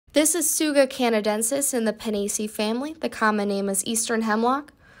This is Tsuga canadensis in the Pinaceae family. The common name is eastern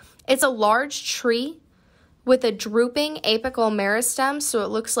hemlock. It's a large tree with a drooping apical meristem, so it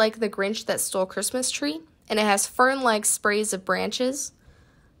looks like the Grinch that stole Christmas tree, and it has fern-like sprays of branches.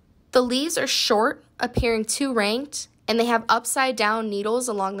 The leaves are short, appearing two-ranked, and they have upside-down needles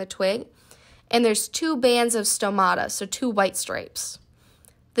along the twig, and there's two bands of stomata, so two white stripes.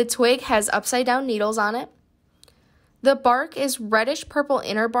 The twig has upside-down needles on it. The bark is reddish-purple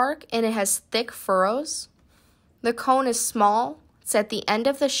inner bark, and it has thick furrows. The cone is small. It's at the end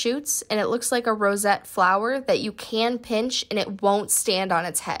of the shoots, and it looks like a rosette flower that you can pinch, and it won't stand on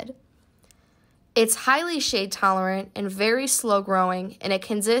its head. It's highly shade-tolerant and very slow-growing, and it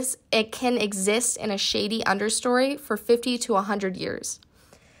can exist in a shady understory for 50 to 100 years.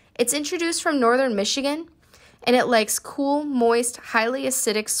 It's introduced from northern Michigan, and it likes cool, moist, highly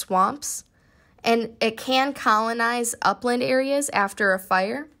acidic swamps, and it can colonize upland areas after a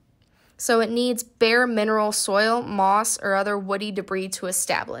fire. So it needs bare mineral soil, moss, or other woody debris to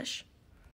establish.